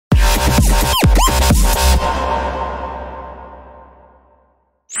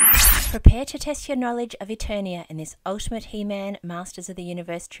Prepare to test your knowledge of Eternia in this ultimate He-Man Masters of the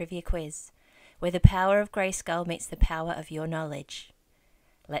Universe trivia quiz, where the power of Greyskull meets the power of your knowledge.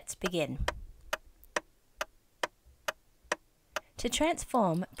 Let's begin. To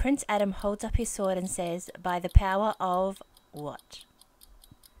transform, Prince Adam holds up his sword and says, "By the power of..." what?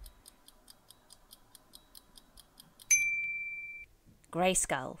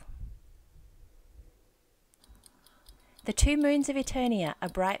 Greyskull. The two moons of Eternia are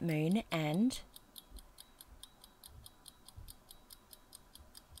Bright Moon and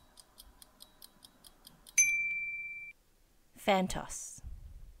Phantos.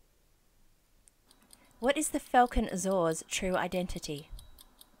 What is the Falcon Azor's true identity?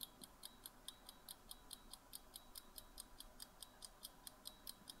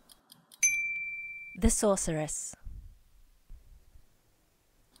 The Sorceress.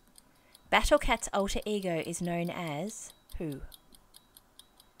 Battle Cat's alter ego is known as who?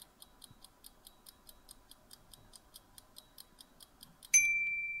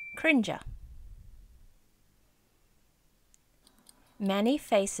 Cringer. Many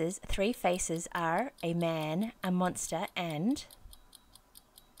faces, three faces are a man, a monster, and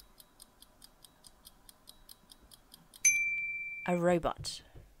a robot.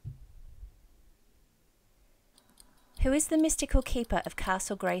 Who is the mystical keeper of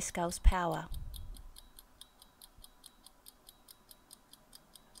Castle Greyskull's power?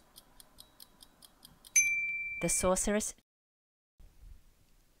 The Sorceress.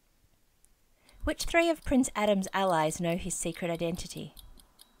 Which three of Prince Adam's allies know his secret identity?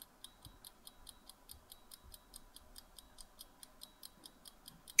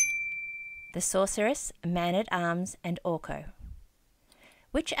 The Sorceress, Man-at-Arms, and Orko.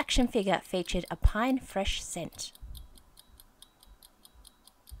 Which action figure featured a pine fresh scent?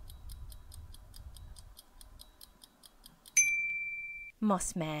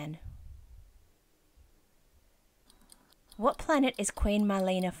 Moss Man. What planet is Queen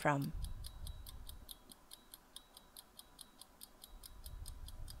Marlena from?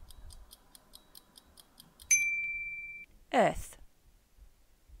 Earth.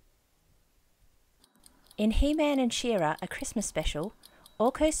 In He-Man and She-Ra, a Christmas special,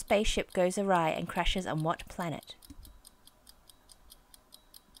 Orko's spaceship goes awry and crashes on what planet?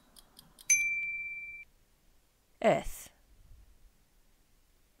 Earth.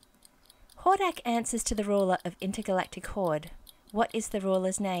 Hordak answers to the ruler of Intergalactic Horde. What is the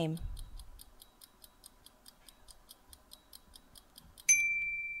ruler's name?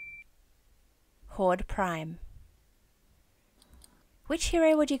 Horde Prime. Which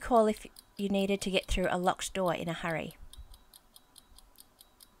hero would you call if you needed to get through a locked door in a hurry?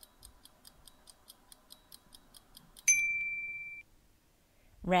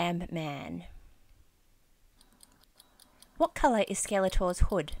 Ram Man. What colour is Skeletor's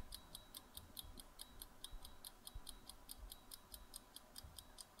hood?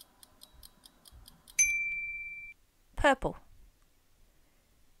 Purple.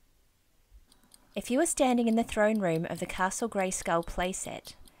 If you were standing in the throne room of the Castle Greyskull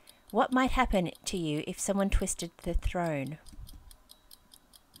playset, what might happen to you if someone twisted the throne?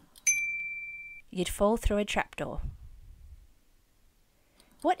 You'd fall through a trapdoor.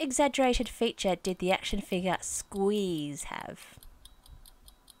 What exaggerated feature did the action figure Squeeze have?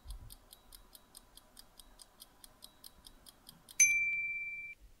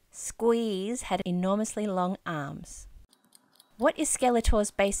 Squeeze had enormously long arms. What is Skeletor's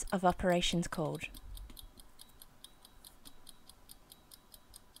base of operations called?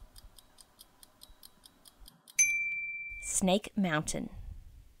 Snake Mountain.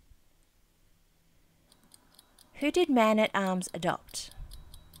 Who did Man-at-Arms adopt?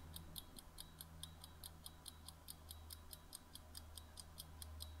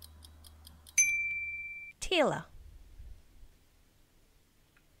 Teela.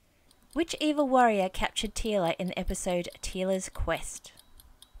 Which evil warrior captured Teela in the episode Teela's Quest?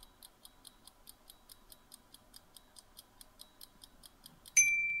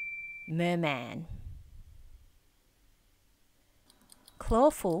 Merman.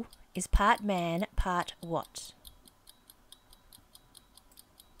 Clawful is part man, part what?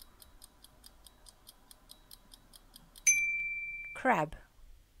 Crab.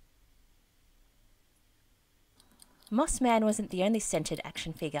 Moss Man wasn't the only scented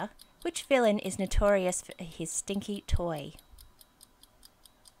action figure. Which villain is notorious for his stinky toy?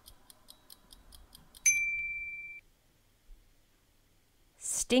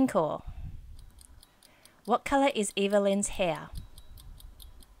 Stinkor. What colour is Evelyn's hair?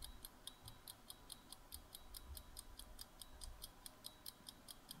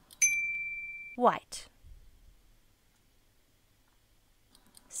 White.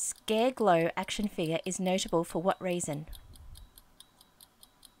 Glow action figure is notable for what reason?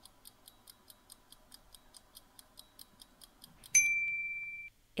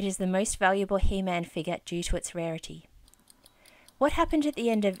 It is the most valuable He-Man figure due to its rarity. What happened at the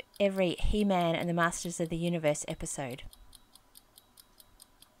end of every He-Man and the Masters of the Universe episode?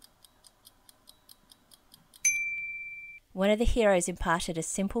 One of the heroes imparted a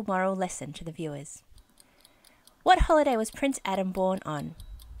simple moral lesson to the viewers. What holiday was Prince Adam born on?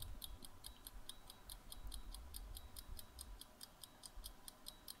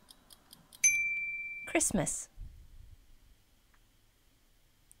 Christmas.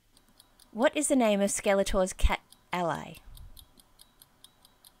 What is the name of Skeletor's cat ally?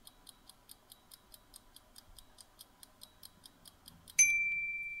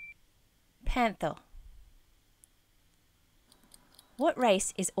 Panther. What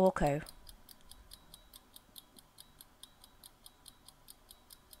race is Orko?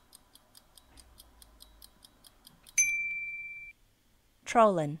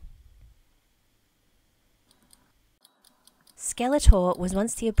 Trollin. Skeletor was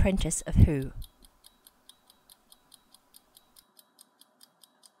once the apprentice of who?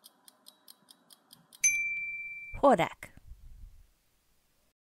 Hordak.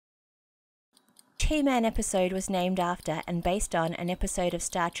 He-Man episode was named after and based on an episode of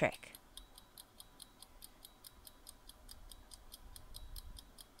Star Trek.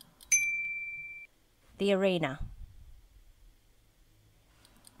 The Arena.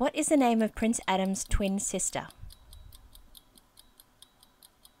 What is the name of Prince Adam's twin sister?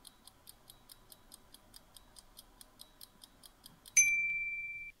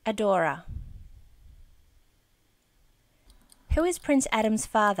 Adora. Who is Prince Adam's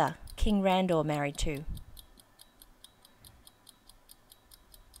father, King Randor, married to?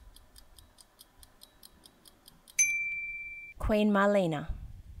 Queen Marlena.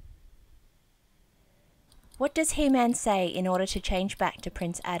 What does He-Man say in order to change back to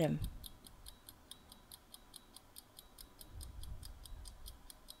Prince Adam?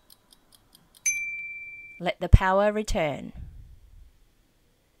 Let the power return.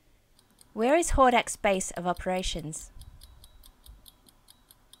 Where is Hordak's base of operations?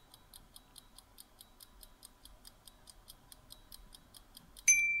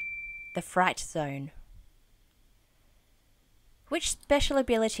 The Fright Zone. Which special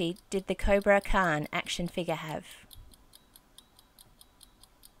ability did the Cobra Khan action figure have?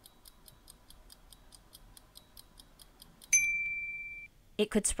 It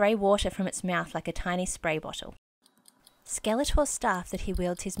could spray water from its mouth like a tiny spray bottle. Skeletor's staff that he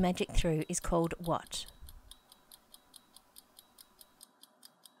wields his magic through is called what?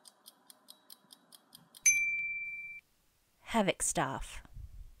 Havoc Staff.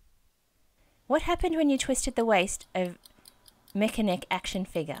 What happened when you twisted the waist of Mechanic action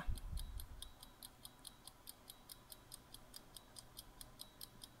figure?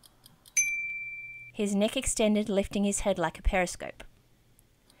 His neck extended, lifting his head like a periscope.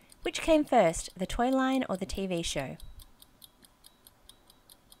 Which came first, the toy line or the TV show?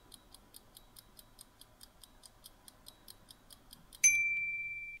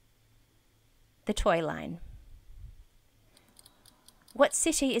 The toy line. What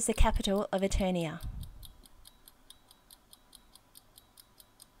city is the capital of Eternia?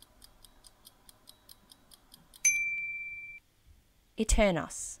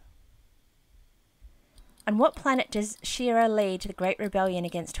 Eternos. On what planet does She-Ra lead the Great Rebellion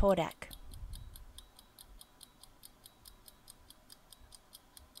against Hordak?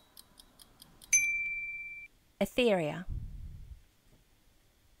 Etheria.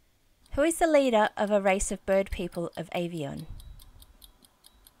 Who is the leader of a race of bird people of Avion?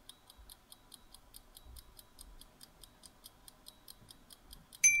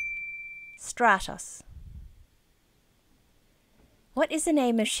 Stratos. What is the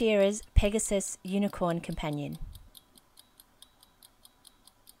name of She-Ra's Pegasus unicorn companion?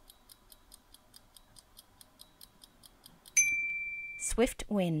 Swift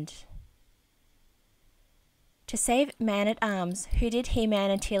Wind. To save Man-at-Arms, who did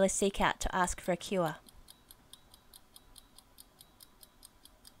Heman and Teela seek out to ask for a cure?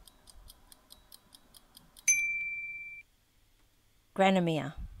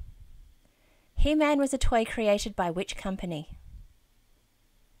 Granomir. He-Man was a toy created by which company?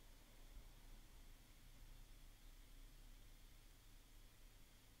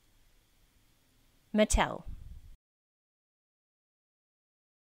 Mattel.